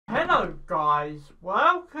Guys,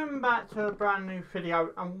 welcome back to a brand new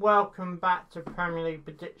video and welcome back to Premier League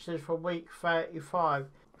predictions for week 35.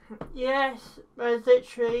 Yes, there's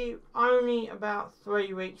literally only about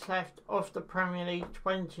 3 weeks left of the Premier League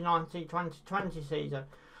 2019-2020 season.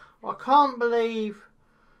 I can't believe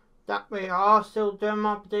that we are still doing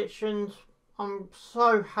my predictions. I'm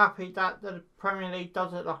so happy that the Premier League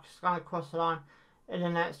does it like it's going to cross the line in the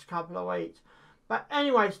next couple of weeks. But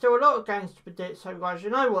anyway, still a lot of games to predict, so guys, you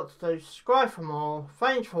know what to do. Subscribe for more.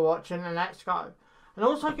 Thanks for watching, and let's go. And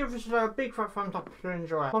also give this video a big fat thumbs up if you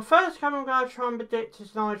enjoy it. My first game I'm going to try and predict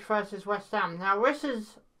is Norwich versus West Ham. Now, this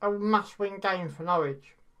is a must-win game for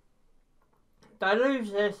Norwich. They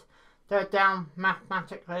lose this, they're down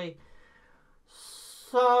mathematically.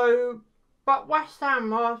 So, but West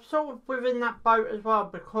Ham are sort of within that boat as well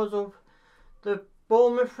because of the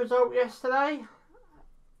Bournemouth result yesterday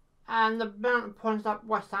and the amount of points that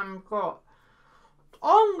West Ham got.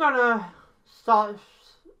 I'm gonna start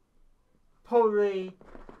probably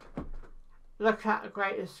look at a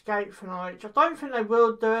great escape for Norwich. I don't think they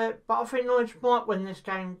will do it, but I think Norwich might win this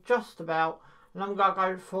game just about, and I'm gonna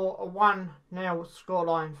go for a 1-0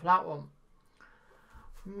 scoreline for that one.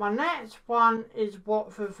 My next one is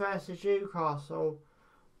Watford versus Newcastle.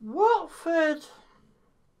 Watford,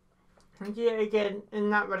 yet again in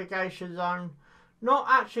that relegation zone. Not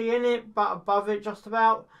actually in it, but above it just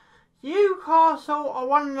about. Newcastle are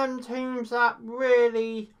one of them teams that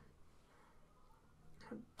really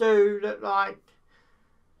do look like,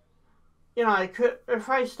 you know, if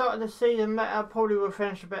they started the season better, probably would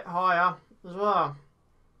finish a bit higher as well.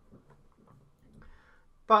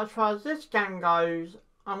 But as far as this game goes,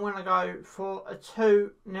 I'm going to go for a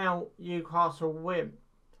 2-0 Newcastle win.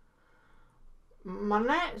 My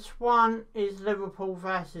next one is Liverpool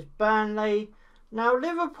versus Burnley. Now,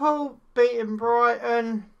 Liverpool beating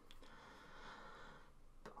Brighton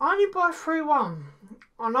only by 3-1.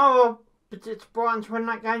 I know it's Brighton to win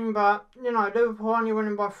that game, but, you know, Liverpool only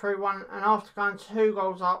winning by 3-1, and after going 2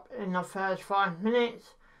 goals up in the first 5 minutes.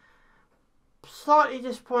 Slightly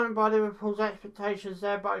disappointed by Liverpool's expectations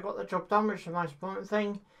there, but I got the job done, which is the most important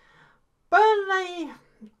thing. Burnley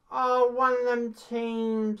are one of them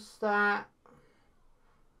teams that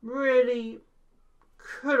really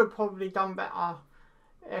could have probably done better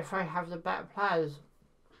if they have the better players.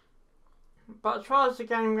 But as far as the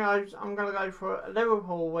game goes, I'm going to go for a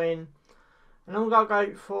Liverpool win, and I'm going to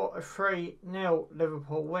go for a 3-0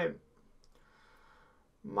 Liverpool win.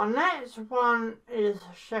 My next one is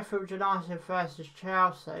Sheffield United versus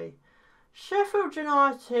Chelsea. Sheffield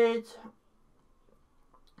United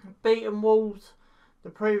beaten Wolves the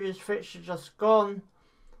previous fixture just gone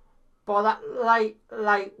by that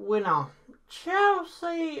late winner.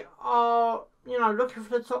 Chelsea are, you know, looking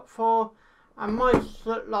for the top 4 and most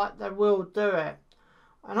look like they will do it.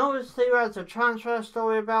 And obviously there's a transfer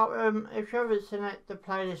story about them. If you haven't seen it, the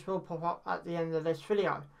playlist will pop up at the end of this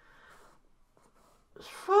video. As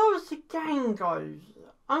far as the game goes,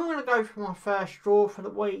 I'm going to go for my first draw for the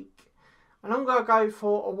week, and I'm going to go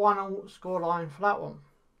for a 1-0 scoreline for that one.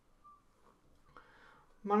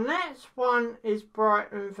 My next one is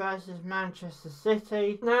Brighton versus Manchester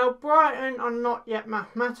City. Now, Brighton are not yet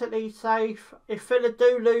mathematically safe. If Villa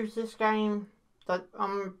do lose this game that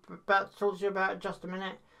I'm about to talk to you about in just a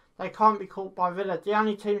minute, they can't be caught by Villa. The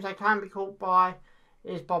only teams they can be caught by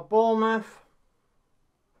is by Bournemouth,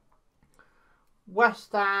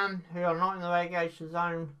 West Ham, who are not in the relegation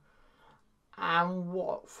zone, and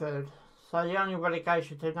Watford. So the only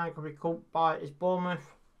relegation team they can be caught by is Bournemouth.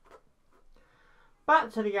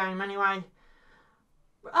 Back to the game anyway.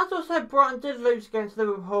 As I said, Brighton did lose against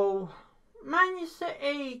Liverpool. Man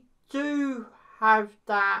City do have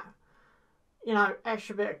that, you know,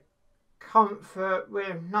 extra bit of comfort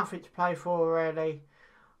with nothing to play for really.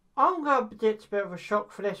 I'm going to predict a bit of a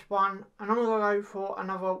shock for this one, and I'm going to go for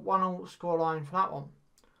another 1-0 scoreline for that one.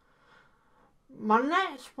 My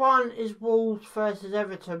next one is Wolves versus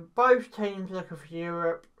Everton. Both teams looking for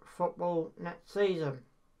Europe football next season.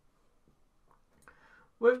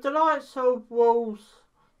 With the likes of Wolves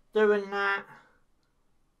doing that,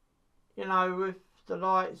 you know, with the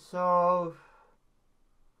likes of,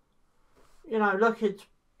 you know, looking to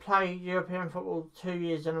play European football 2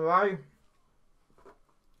 years in a row.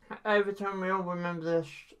 Everton, we all remember the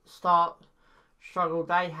struggle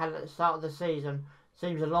they had at the start of the season.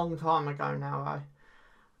 Seems a long time ago now, though.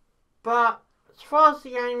 But as far as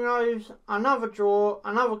the game goes, another draw,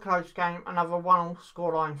 another close game, another 1-0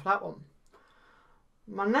 scoreline for that one.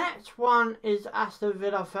 My next one is Aston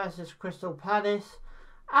Villa versus Crystal Palace.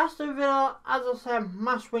 Aston Villa, as I said,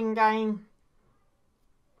 must-win game.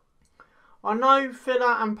 I know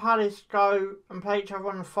Villa and Palace go and play each other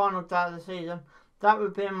on the final day of the season. That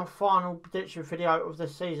would be my final prediction video of the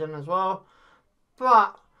season as well.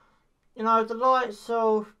 But, you know, the likes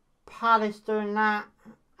of Palace doing that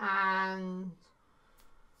and,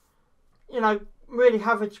 you know, really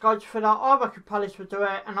having to go to Villa, I reckon Palace would do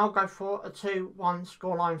it, and I'll go for a 2-1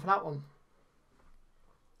 scoreline for that one.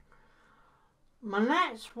 My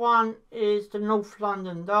next one is the North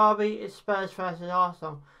London derby. It's Spurs versus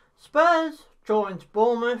Arsenal. Spurs drawing to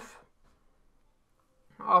Bournemouth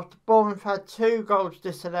after Bournemouth had 2 goals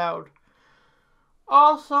disallowed.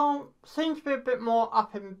 Arsenal seems to be a bit more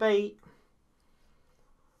up and beat.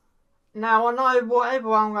 Now, I know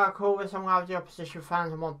whatever I'm going to call this, I'm going to have the opposition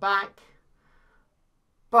fans on my back.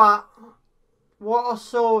 But what I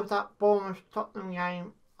saw with that Bournemouth-Tottenham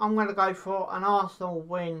game, I'm going to go for an Arsenal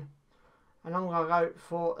win. And I'm going to go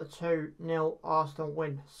for a 2-0 Arsenal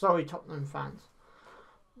win. Sorry, Tottenham fans.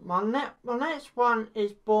 My next one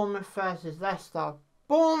is Bournemouth versus Leicester.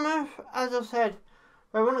 Bournemouth, as I said,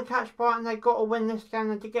 they want to catch Brighton. They've got to win this game.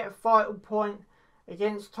 They did get a vital point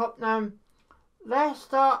against Tottenham.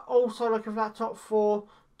 Leicester also looking for that top 4.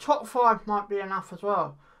 Top 5 might be enough as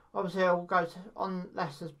well. Obviously, it will go on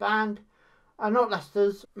Leicester's band. Not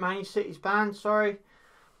Leicester's, Man City's band, sorry.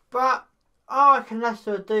 But I reckon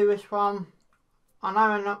Leicester will do this one. I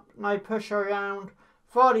know no push around.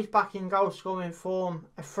 Vardy's back in goal scoring form.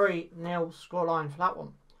 A 3-0 scoreline for that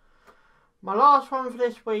one. My last one for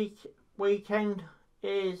this weekend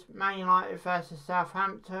is Man United versus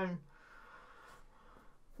Southampton.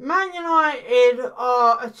 Man United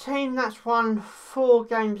are a team that's won 4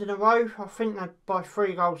 games in a row. I think they're by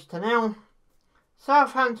 3-0.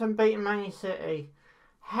 Southampton beating Man City.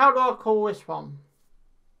 How do I call this one?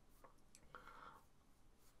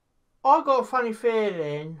 I got a funny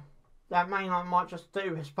feeling that Man United might just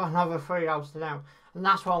do this by another 3-0. And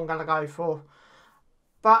that's what I'm going to go for.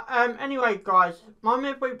 But anyway, guys, my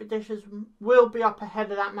midweek predictions will be up ahead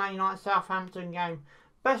of that Man United Southampton game.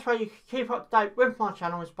 Best way you can keep up to date with my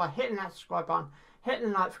channel is by hitting that subscribe button,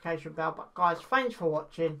 hitting the notification bell. But guys, thanks for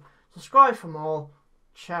watching. Subscribe for more.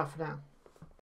 Ciao for now.